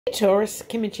Hey Taurus,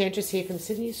 Kim Enchantress here from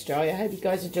Sydney, Australia. I hope you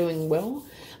guys are doing well.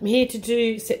 I'm here to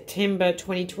do September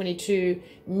 2022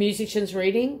 musicians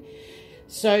reading.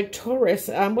 So Taurus,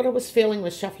 what I was feeling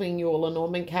was shuffling your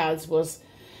Lenormand cards was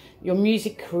your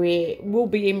music career will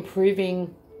be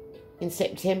improving in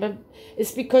September.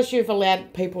 It's because you've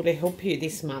allowed people to help you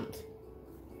this month.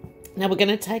 Now we're going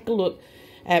to take a look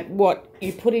at what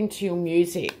you put into your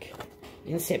music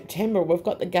in September. We've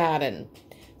got the garden.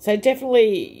 So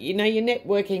definitely, you know, you're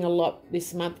networking a lot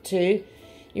this month too.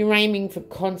 You're aiming for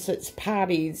concerts,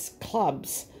 parties,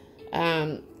 clubs.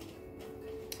 And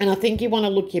I think you want to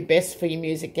look your best for your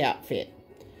music outfit.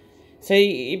 So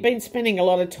you've been spending a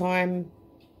lot of time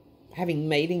having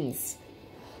meetings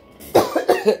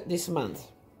this month.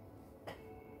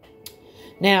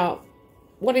 Now,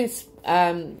 what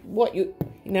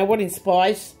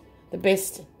inspires the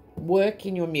best work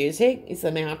in your music is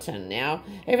the mountain. Now,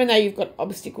 even though you've got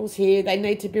obstacles here, they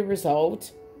need to be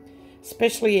resolved,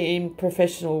 especially in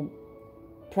professional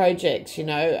projects, you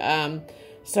know.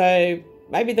 So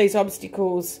maybe these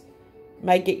obstacles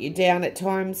may get you down at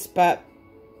times, but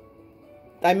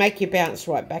they make you bounce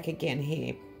right back again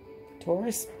here,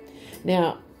 Taurus.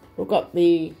 Now, we've got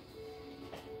the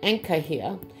anchor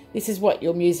here. This is what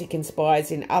your music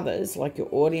inspires in others, like your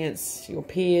audience, your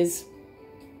peers.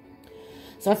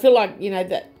 So I feel like, you know,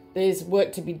 that there's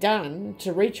work to be done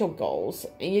to reach your goals,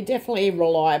 and you're definitely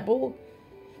reliable.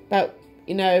 But,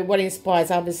 you know, what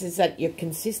inspires others is that you're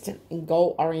consistent and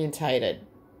goal-orientated.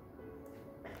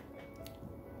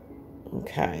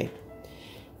 Okay.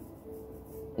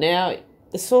 Now,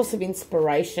 the source of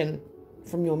inspiration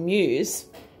from your muse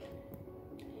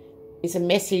is a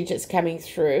message that's coming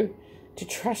through to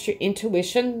trust your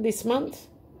intuition this month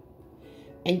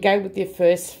and go with your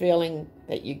first feeling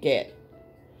that you get,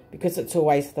 because it's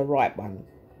always the right one.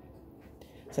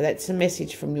 So that's a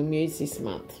message from your muse this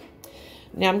month.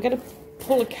 Now I'm going to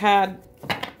pull a card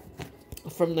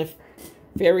from the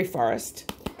fairy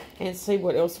forest and see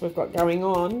what else we've got going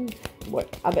on.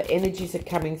 What other energies are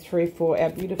coming through for our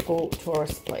beautiful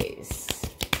Taurus, please.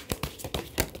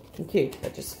 Thank you.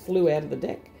 That just flew out of the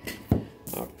deck.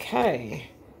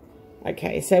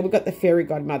 Okay, so we've got the fairy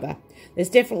godmother. There's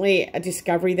definitely a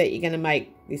discovery that you're going to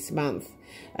make this month.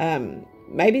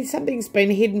 Maybe something's been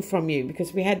hidden from you,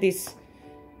 because we had this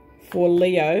for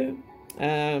Leo,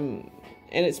 and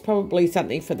it's probably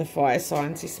something for the fire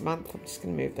signs this month. I'm just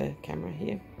going to move the camera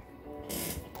here.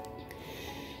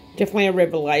 Definitely a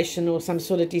revelation or some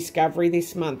sort of discovery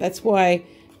this month. That's why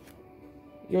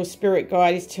your spirit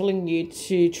guide is telling you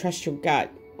to trust your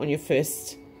gut on your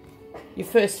first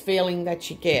feeling that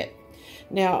you get.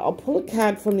 Now, I'll pull a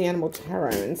card from the Animal Tarot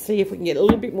and see if we can get a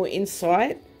little bit more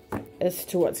insight as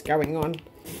to what's going on.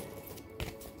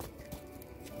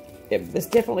 Yep, there's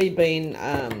definitely been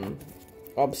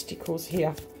obstacles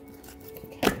here.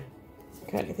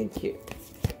 Okay, thank you.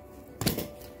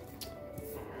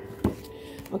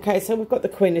 Okay, so we've got the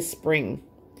Queen of Spring.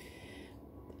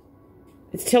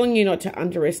 It's telling you not to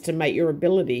underestimate your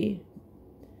ability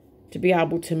to be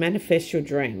able to manifest your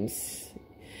dreams.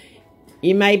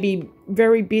 You may be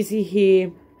very busy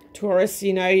here, Taurus.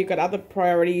 You know, you've got other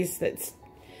priorities that's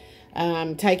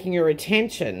taking your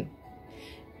attention.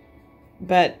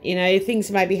 But, you know, things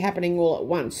may be happening all at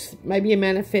once. Maybe you're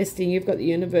manifesting, you've got the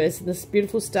universe and this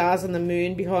beautiful stars and the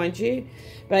moon behind you.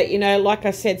 But, you know, like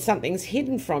I said, something's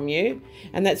hidden from you.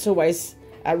 And that's always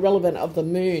relevant of the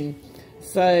moon.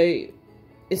 So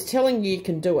it's telling you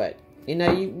can do it. You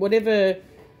know, whatever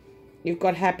you've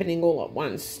got happening all at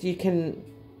once, you can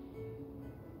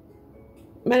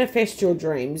manifest your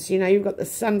dreams. You know, you've got the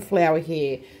sunflower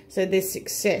here. So there's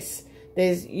success.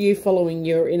 There's you following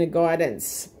your inner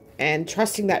guidance and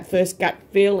trusting that first gut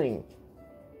feeling.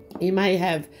 You may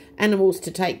have animals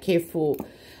to take care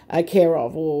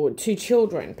of, or 2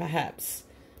 children perhaps.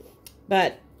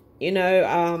 But, you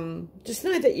know, just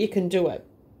know that you can do it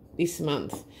this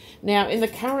month. Now, in the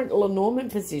current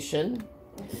Lenormand position,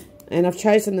 and I've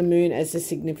chosen the moon as a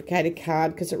significated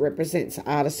card because it represents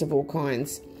artists of all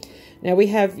kinds. Now we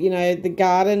have, you know, the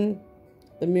garden,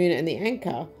 the moon, and the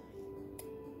anchor.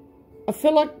 I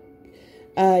feel like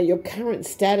your current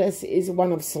status is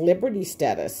one of celebrity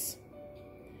status.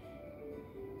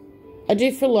 I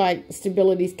do feel like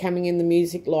stability is coming in the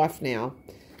music life now.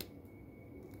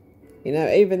 You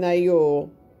know, even though you're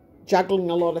juggling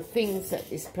a lot of things at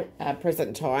this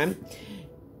present time,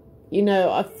 you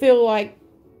know, I feel like,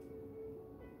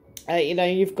 you know,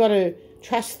 you've got to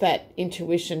trust that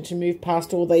intuition to move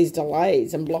past all these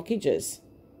delays and blockages,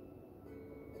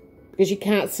 because you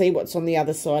can't see what's on the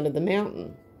other side of the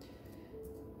mountain.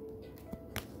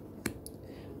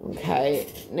 Okay,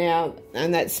 now,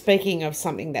 and that's speaking of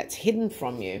something that's hidden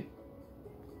from you.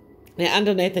 Now,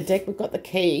 underneath the deck, we've got the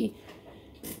key.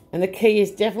 And the key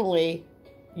is definitely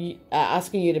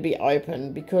asking you to be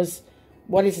open, because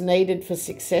what is needed for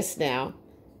success now,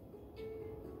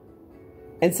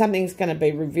 and something's going to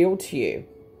be revealed to you.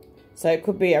 So it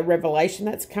could be a revelation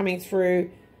that's coming through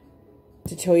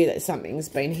to tell you that something's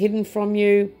been hidden from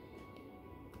you.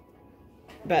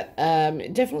 But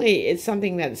definitely it's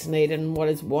something that's needed and what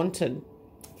is wanted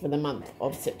for the month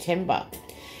of September.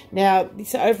 Now,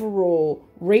 this overall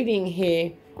reading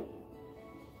here,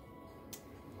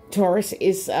 Taurus,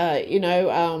 is,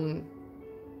 I'm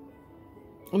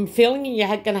feeling you're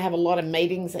going to have a lot of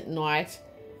meetings at night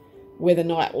where the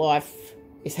nightlife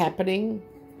is happening.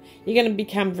 You're going to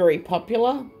become very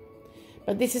popular.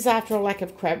 But this is after a lack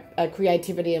of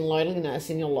creativity and loneliness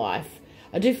in your life.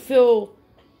 I do feel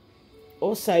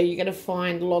also you're going to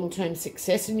find long-term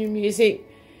success in your music.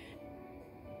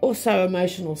 Also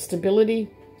emotional stability.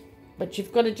 But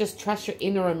you've got to just trust your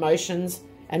inner emotions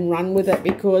and run with it,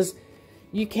 because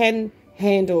you can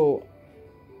handle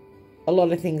a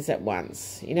lot of things at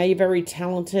once. You know, you're very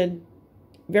talented,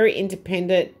 very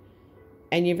independent,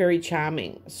 and you're very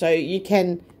charming. So you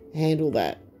can handle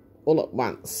that all at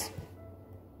once.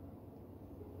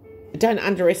 Don't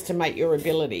underestimate your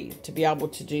ability to be able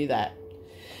to do that.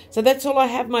 So that's all I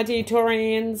have, my dear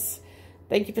Taurians.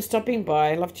 Thank you for stopping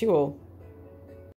by. Love to you all.